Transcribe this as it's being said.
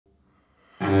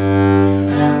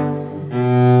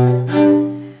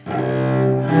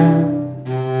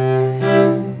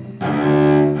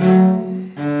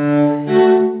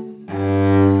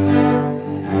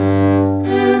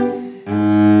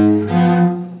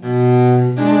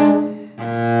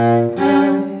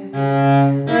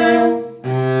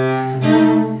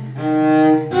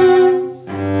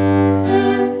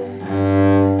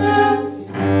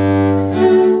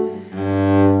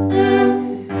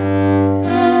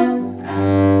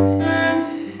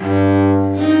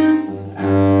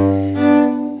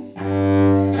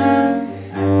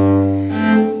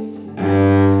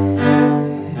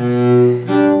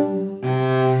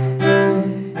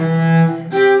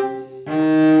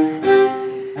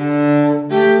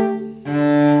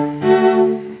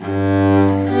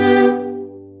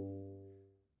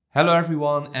Hello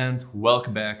everyone and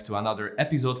welcome back to another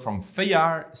episode from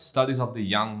Feuillard, Studies of the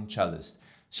Young Cellist.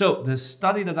 So the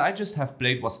study that I just have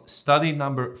played was study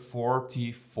number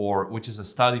 44, which is a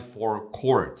study for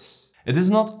chords. It is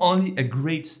not only a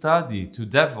great study to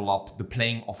develop the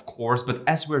playing of chords, but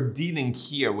as we're dealing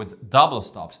here with double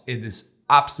stops, it is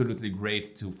absolutely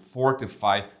great to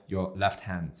fortify your left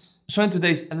hand. So in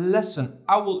today's lesson,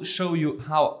 I will show you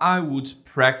how I would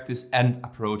practice and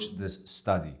approach this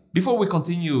study. Before we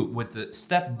continue with the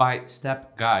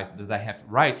step-by-step guide that I have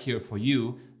right here for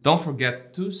you, don't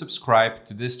forget to subscribe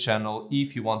to this channel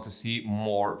if you want to see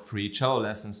more free cello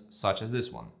lessons such as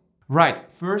this one.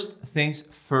 Right, first things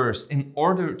first, in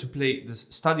order to play this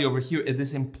study over here, it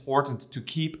is important to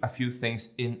keep a few things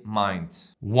in mind.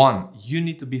 One, you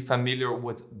need to be familiar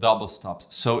with double stops,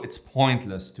 so it's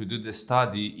pointless to do this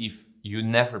study if you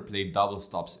never played double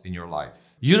stops in your life.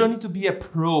 You don't need to be a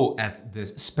pro at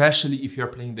this, especially if you're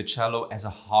playing the cello as a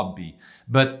hobby,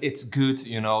 but it's good,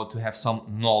 to have some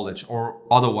knowledge, or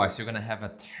otherwise you're gonna have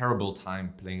a terrible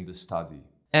time playing the study.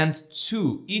 And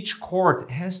two, each chord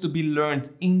has to be learned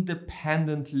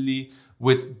independently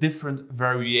with different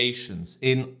variations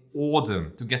in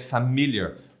order to get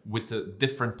familiar with the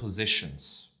different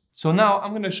positions. So now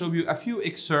I'm going to show you a few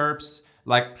excerpts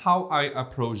like how I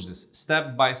approach this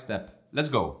step by step. Let's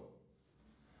go.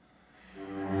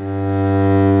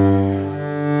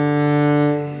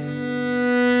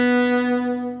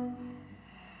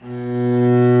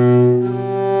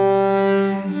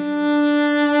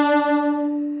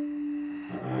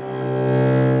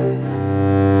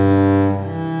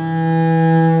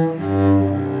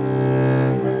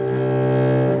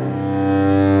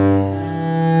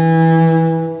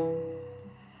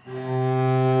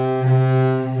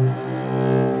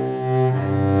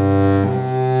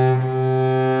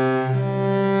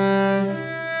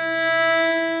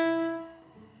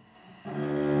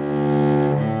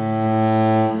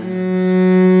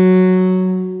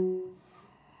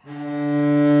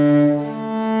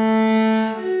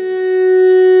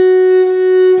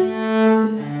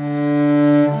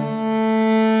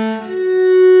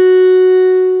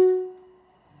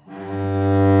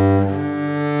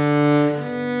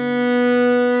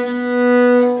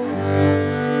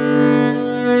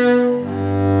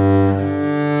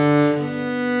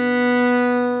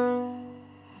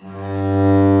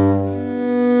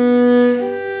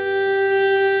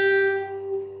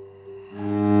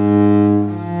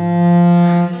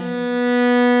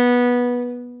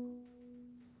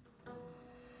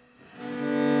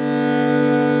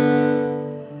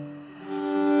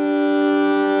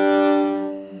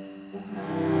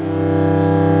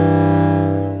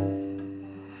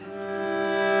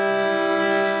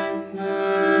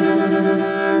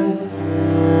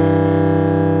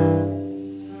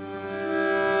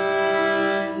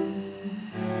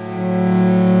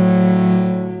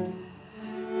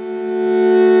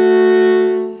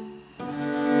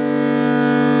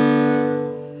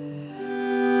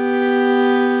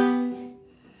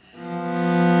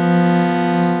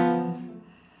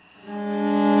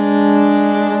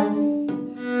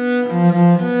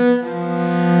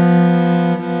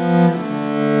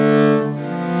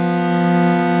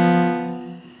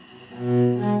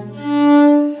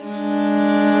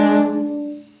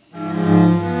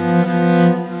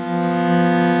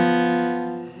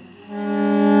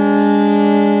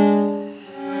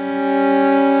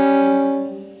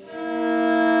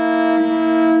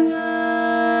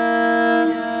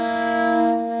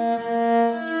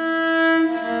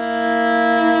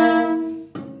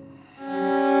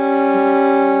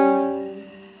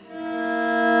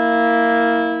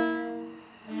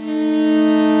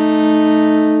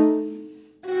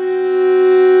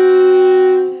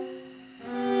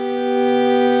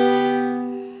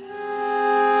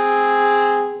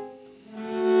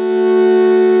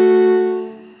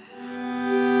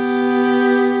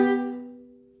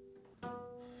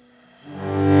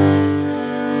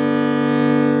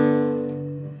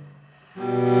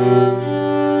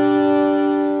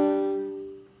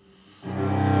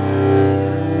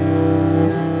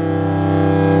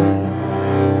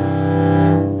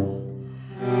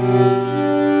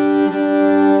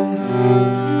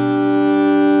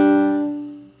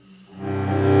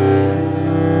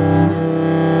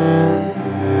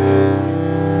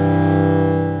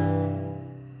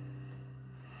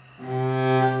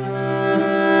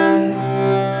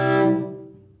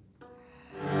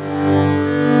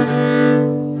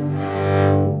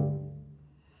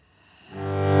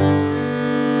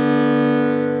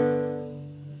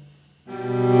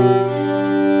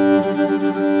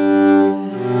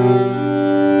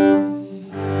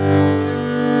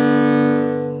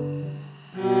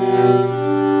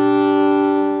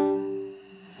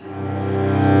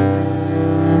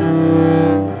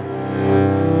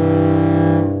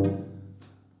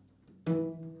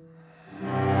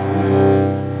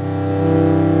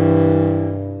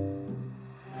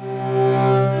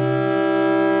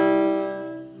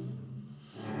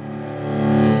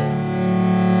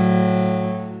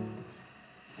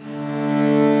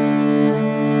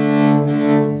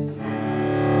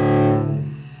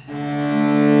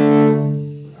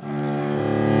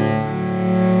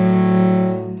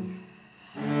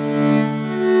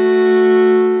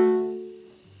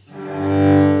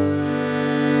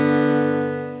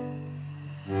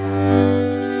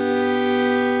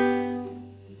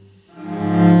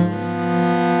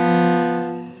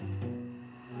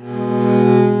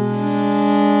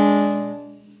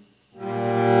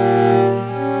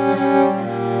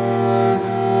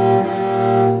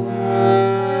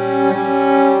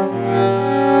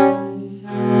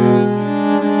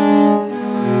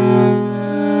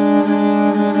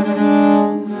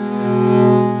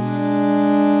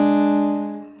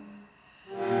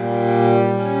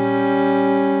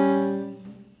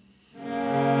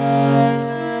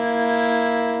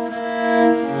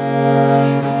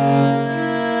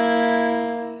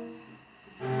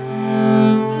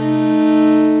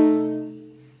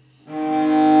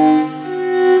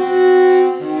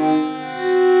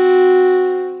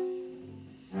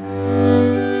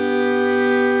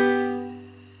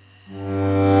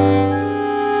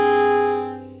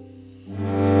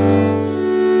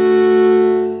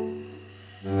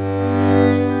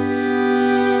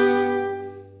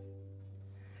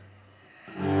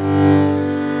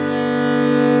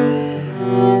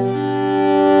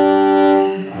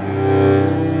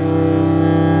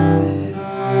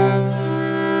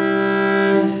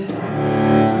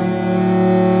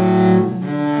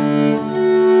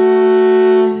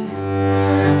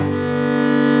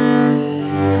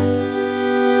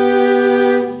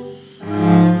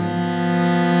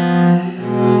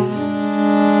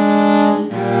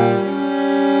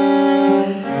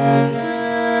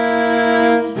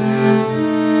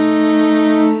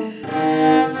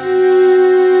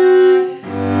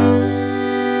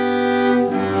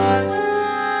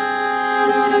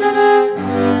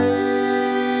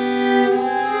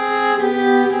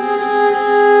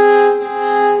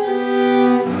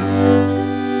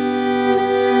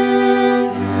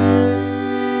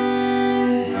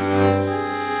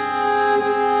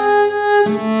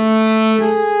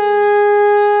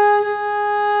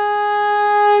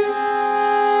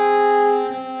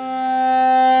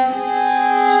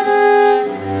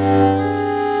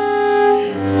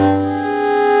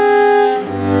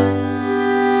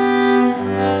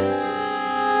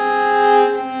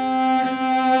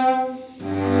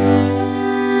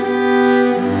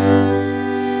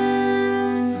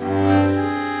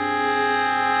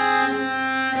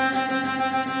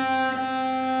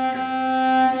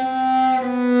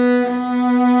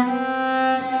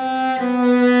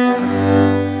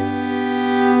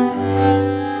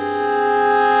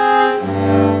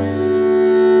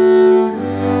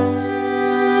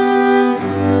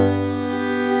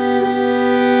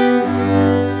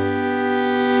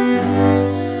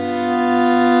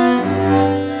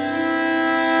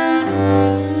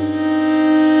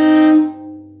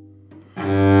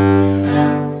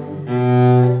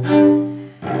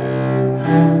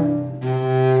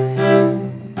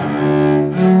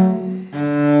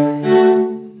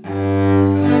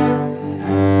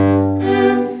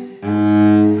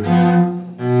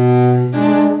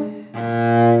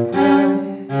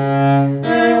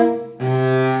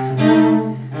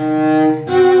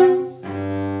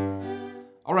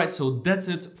 All right, so that's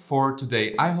it for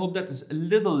today. I hope that this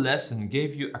little lesson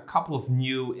gave you a couple of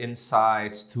new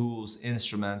insights, tools,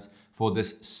 instruments for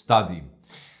this study.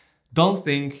 Don't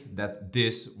think that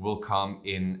this will come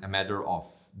in a matter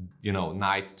of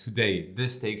night today.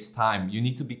 This takes time. You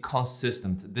need to be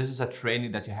consistent. This is a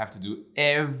training that you have to do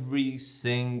every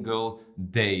single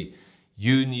day.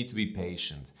 You need to be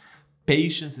patient.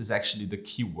 Patience is actually the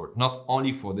key word, not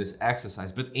only for this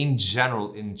exercise, but in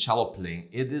general in cello playing.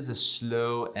 It is a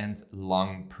slow and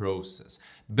long process.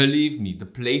 Believe me, the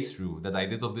playthrough that I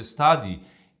did of this study,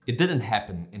 it didn't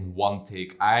happen in one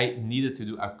take. I needed to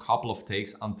do a couple of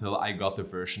takes until I got the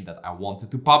version that I wanted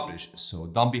to publish. So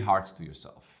don't be hard to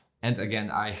yourself. And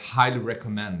again, I highly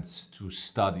recommend to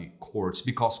study chords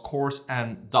because chords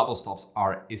and double stops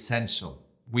are essential.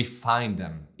 We find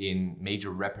them in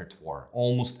major repertoire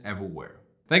almost everywhere.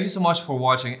 Thank you so much for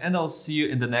watching, and I'll see you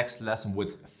in the next lesson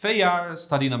with Feuillard,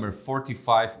 study number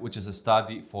 45, which is a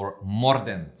study for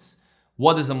mordent.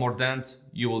 What is a mordent?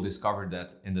 You will discover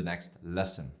that in the next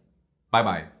lesson. Bye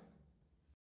bye.